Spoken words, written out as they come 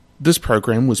This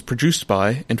program was produced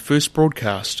by and first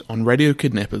broadcast on Radio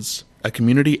Kidnappers, a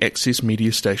community access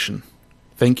media station.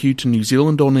 Thank you to New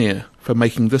Zealand On Air for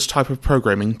making this type of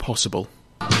programming possible.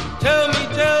 Tell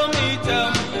me,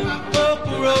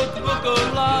 Purple Road, the book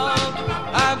of love.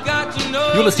 I've got to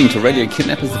know. You're listening to Radio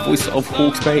Kidnappers, the voice of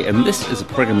Hawke's Bay, and this is a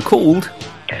program called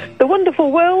The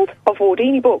Wonderful World of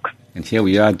Wardini Books. And here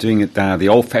we are doing it the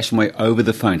old-fashioned way over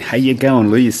the phone. How you going,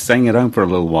 Lou? You're staying at home for a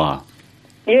little while.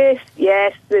 Yes.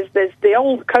 There's the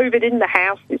old COVID in the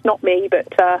house. It's not me, but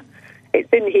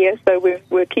it's in here, so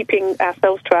we're keeping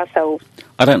ourselves to ourselves.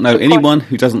 I don't know anyone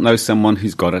who doesn't know someone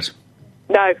who's got it.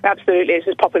 No, absolutely. It's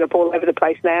just popping up all over the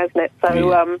place now, isn't it?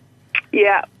 So,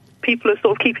 people are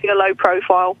sort of keeping a low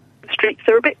profile. The streets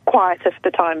are a bit quieter for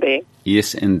the time being.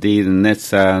 Yes, indeed, and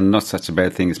that's not such a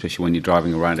bad thing, especially when you're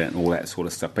driving around and all that sort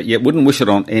of stuff. But yeah, wouldn't wish it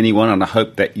on anyone, and I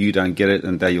hope that you don't get it,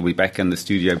 and that you'll be back in the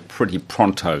studio pretty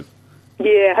pronto.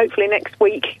 Yeah, hopefully next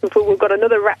week. We've got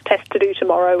another rat test to do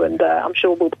tomorrow, and I'm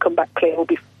sure we'll come back clear.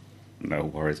 No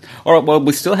worries. All right, well,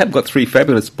 we still have got 3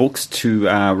 fabulous books to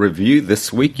review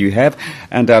this week, you have.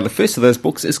 And the first of those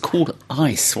books is called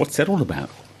Ice. What's that all about?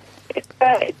 It's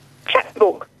a chapter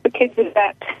book for kids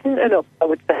about 10 and up, I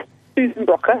would say. Susan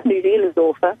Brocker, New Zealand's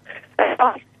author.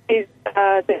 Ice is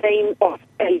the name of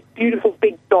a beautiful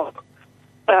big dog.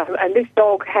 And this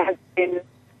dog has been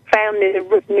found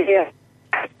near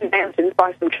the mountains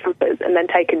by some trampers and then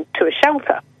taken to a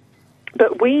shelter.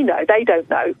 But we know, they don't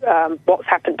know what's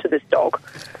happened to this dog.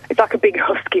 It's like a big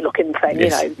husky-looking thing,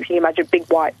 yes. If you can imagine a big,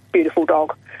 white, beautiful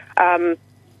dog.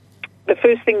 The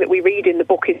first thing that we read in the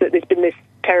book is that there's been this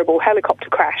terrible helicopter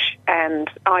crash, and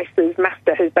Ice's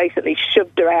master has basically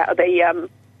shoved her out of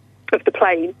the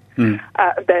plane,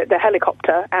 the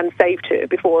helicopter, and saved her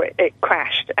before it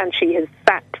crashed, and she has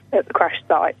sat at the crash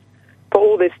site for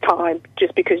all this time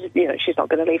just because, she's not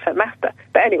going to leave her master.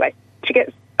 But anyway, she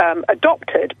gets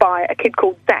adopted by a kid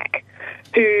called Zach,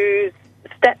 whose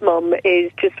stepmom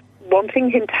is just wanting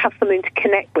him to have something to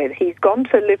connect with. He's gone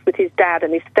to live with his dad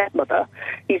and his stepmother.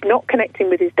 He's not connecting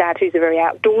with his dad, who's a very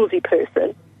outdoorsy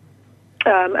person.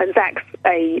 And Zach's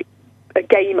a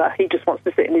gamer. He just wants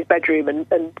to sit in his bedroom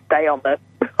and stay on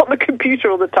the computer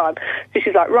all the time. So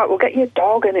she's like, right, we'll get you a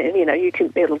dog, and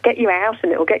it'll get you out,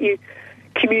 and it'll get you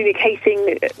communicating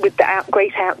with the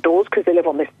great outdoors, because they live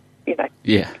on this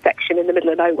section in the middle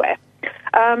of nowhere.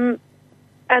 And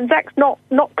Zach's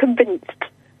not convinced,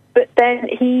 but then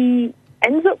he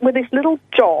ends up with this little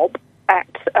job at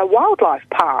a wildlife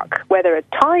park where there are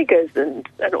tigers and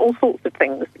all sorts of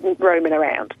things roaming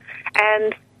around.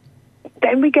 And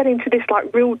then we get into this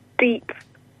real deep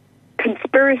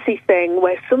conspiracy thing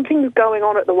where something's going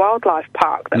on at the wildlife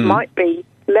park that might be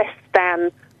less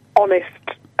than honest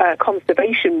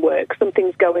conservation work.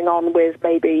 Something's going on with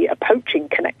maybe a poaching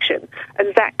connection,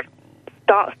 and Zach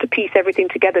starts to piece everything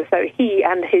together. So he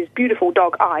and his beautiful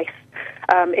dog Ice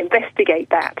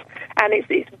investigate that, and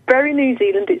it's very New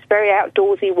Zealand. It's very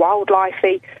outdoorsy,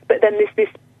 wildlifey, but then there's this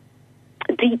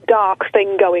deep dark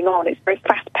thing going on. It's very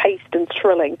fast paced and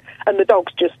thrilling, and the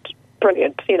dog's just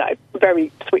brilliant.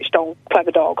 Very switched on, clever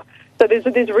dog. So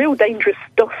there's real dangerous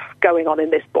stuff going on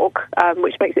in this book,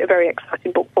 which makes it a very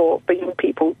exciting book for young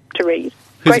people to read.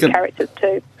 Great characters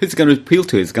too. Who's it going to appeal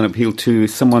to? Is it going to appeal to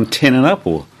someone 10 and up,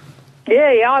 or?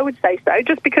 Yeah, I would say so.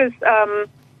 Just because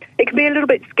it can be a little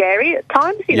bit scary at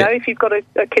times. If you've got a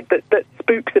kid that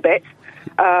spooks a bit,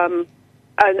 and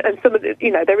some of the,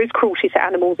 there is cruelty to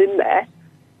animals in there,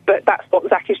 but that's what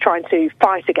Zach is trying to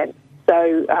fight against.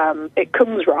 So it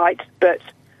comes right, but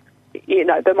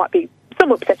there might be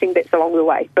some upsetting bits along the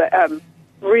way, but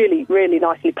really, really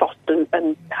nicely plotted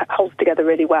and holds together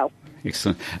really well.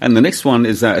 Excellent. And the next one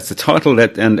is it's a title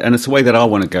that, and it's the way that I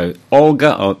want to go.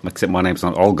 Olga, except my name's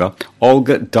not Olga.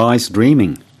 Olga Dies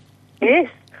Dreaming. Yes,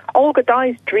 Olga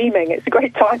Dies Dreaming. It's a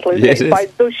great title, isn't it? It's by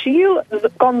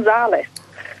Xochitl Gonzalez,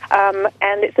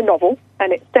 and it's a novel,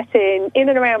 and it's set in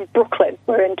and around Brooklyn.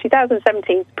 We're in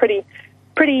 2017. It's pretty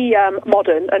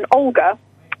modern, and Olga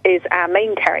is our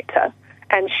main character.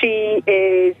 And she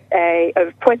is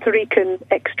of Puerto Rican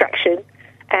extraction,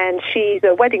 and she's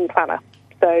a wedding planner.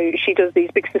 So she does these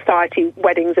big society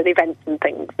weddings and events and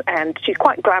things. And she's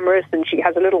quite glamorous, and she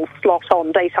has a little slot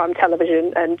on daytime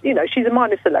television. And, she's a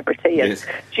minor celebrity, and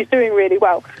she's doing really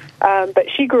well. But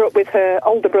she grew up with her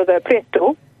older brother,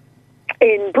 Prieto,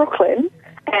 in Brooklyn,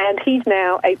 and he's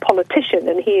now a politician,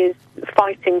 and he is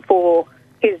fighting for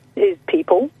his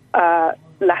people,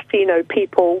 Latino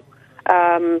people,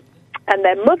 and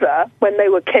their mother, when they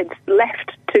were kids,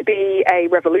 left to be a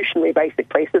revolutionary,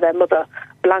 basically. So their mother,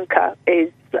 Blanca,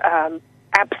 is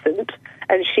absent,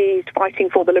 and she's fighting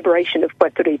for the liberation of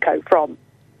Puerto Rico from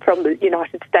the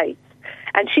United States.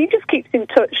 And she just keeps in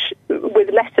touch with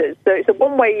letters. So it's a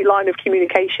one-way line of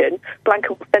communication.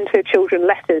 Blanca will send her children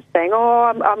letters saying, oh,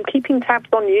 I'm keeping tabs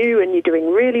on you and you're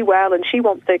doing really well, and she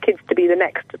wants her kids to be the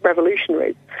next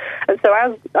revolutionaries. And so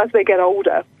as they get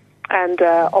older, and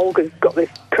Olga's got this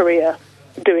career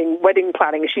doing wedding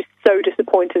planning, and she's so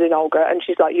disappointed in Olga, and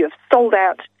she's like, you have sold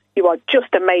out. You are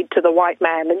just a maid to the white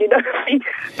man. And,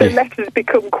 the letters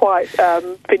become quite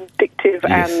vindictive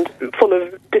and full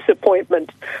of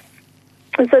disappointment.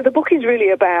 And so the book is really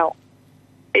about,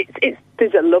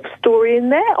 there's a love story in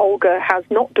there. Olga has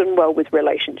not done well with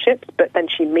relationships, but then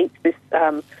she meets this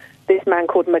man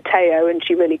called Matteo, and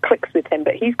she really clicks with him,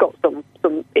 but he's got some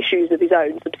issues of his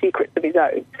own, some secrets of his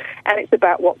own. And it's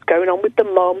about what's going on with the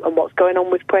mum and what's going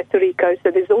on with Puerto Rico.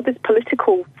 So there's all this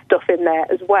political stuff in there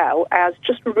as well as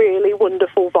just really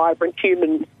wonderful, vibrant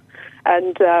humans.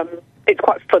 And it's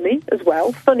quite funny as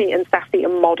well, funny and sassy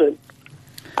and modern.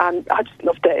 And I just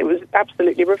loved it. It was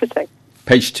absolutely riveting.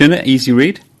 Page turner, easy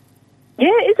read? Yeah,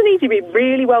 it's an easy read,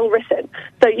 really well written.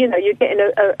 So, you're getting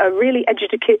a really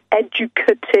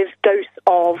educative dose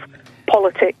of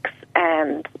politics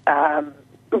and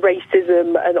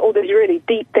racism and all these really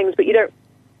deep things, but you don't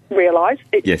realise.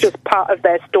 It's just part of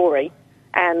their story.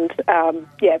 And,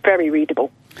 very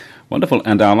readable. Wonderful.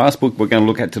 And our last book we're going to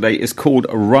look at today is called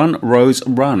Run, Rose,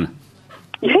 Run.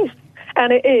 Yes,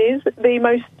 and it is the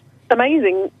most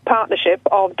amazing partnership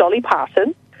of Dolly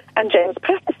Parton and James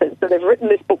Patterson. So they've written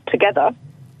this book together,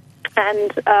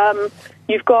 and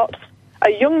you've got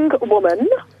a young woman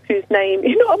whose name,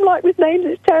 I'm like with names,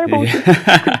 it's terrible.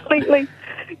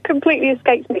 She completely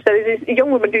escapes me. So there's a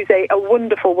young woman who's a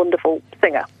wonderful, wonderful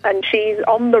singer, and she's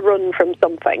on the run from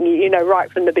something,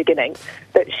 right from the beginning,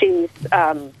 that she's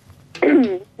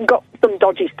got some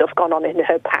dodgy stuff gone on in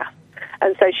her past.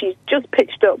 And so she's just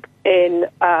pitched up in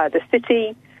the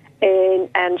city,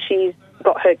 and she's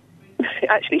got her...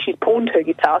 Actually, she's pawned her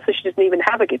guitar, so she doesn't even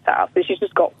have a guitar. So she's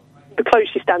just got the clothes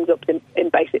she stands up in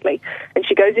basically. And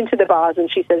she goes into the bars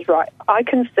and she says, right, I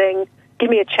can sing, give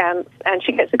me a chance. And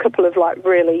she gets a couple of,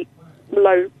 really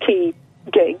low-key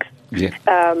gigs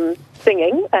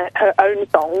singing her own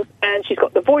songs. And she's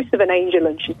got the voice of an angel,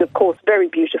 and she's, of course, very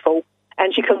beautiful.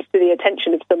 And she comes to the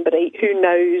attention of somebody who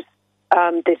knows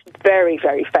this very,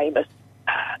 very famous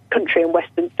country and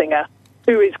western singer,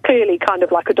 who is clearly kind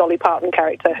of like a Dolly Parton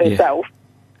character herself.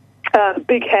 Yeah.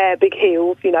 Big hair, big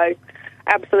heels,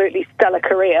 absolutely stellar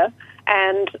career.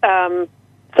 And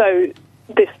so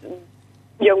this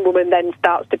young woman then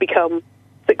starts to become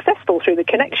successful through the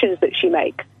connections that she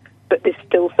makes, but there's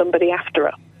still somebody after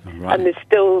her. Right. And there's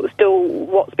still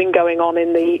what's been going on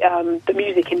in the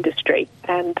music industry,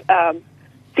 and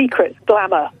secrets,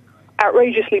 glamour,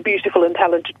 outrageously beautiful and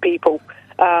talented people.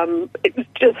 It was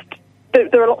just...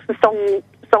 There are lots of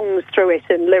songs through it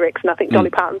and lyrics, and I think Dolly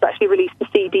Parton's actually released a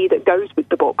CD that goes with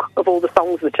the book of all the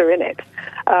songs that are in it.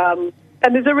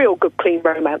 And there's a real good, clean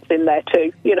romance in there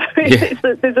too.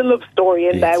 There's a love story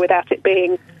in there without it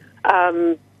being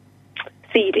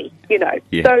seedy. Yeah.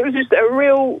 So it was just a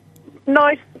real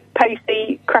nice,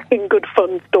 pacey, cracking, good,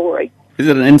 fun story. Is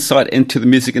it an insight into the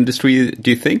music industry,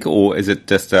 do you think, or is it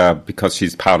just because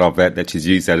she's part of that she's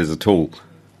used that as a tool?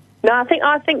 No,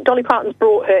 I think Dolly Parton's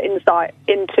brought her insight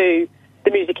into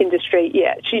the music industry.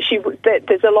 Yeah,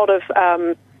 there's a lot of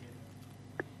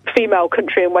female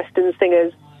country and western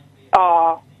singers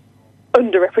are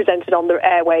underrepresented on the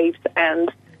airwaves,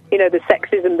 and the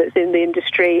sexism that's in the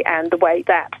industry and the way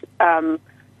that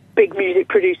big music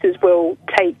producers will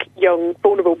take young,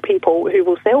 vulnerable people who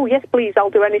will say, oh, yes, please, I'll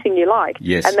do anything you like,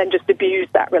 and then just abuse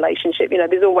that relationship.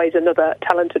 There's always another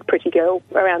talented, pretty girl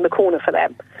around the corner for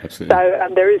them. Absolutely. So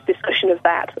there is discussion of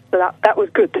that. So that was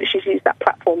good that she's used that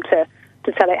platform to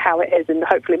tell it how it is and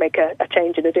hopefully make a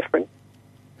change and a difference.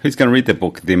 Who's going to read that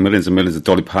book? There are millions and millions of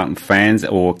Dolly Parton fans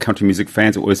or country music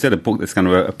fans, or is that a book that's going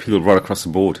to appeal right across the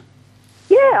board?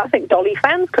 Yeah, I think Dolly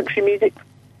fans, country music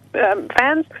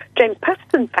fans, James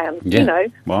Patterson fans,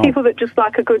 people that just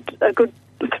like a good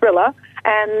thriller,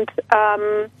 and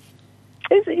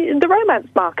is the romance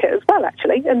market as well,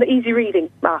 actually, and the easy reading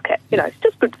market. It's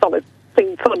just good, solid,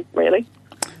 clean fun, really.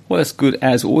 Well, it's good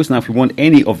as always. Now, if we want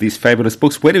any of these fabulous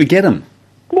books, where do we get them?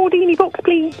 Wardini Books,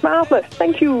 please. Marvellous.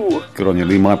 Thank you. Good on you,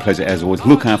 Lee. My pleasure as always.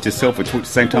 Look after yourself. We'll talk at the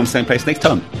same time, same place next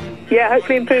time. Yeah,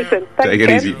 hopefully in person. Thanks, Take it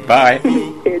easy. Bye.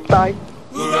 Cheers. Bye.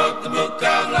 Who wrote the book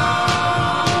of love?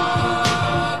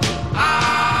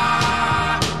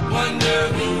 I wonder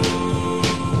who.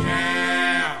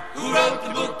 Yeah. Who wrote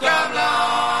the book of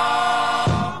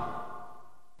love?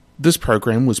 This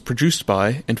program was produced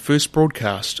by and first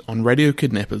broadcast on Radio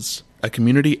Kidnappers, a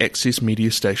community access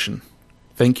media station.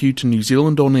 Thank you to New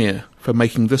Zealand On Air for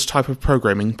making this type of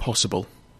programming possible.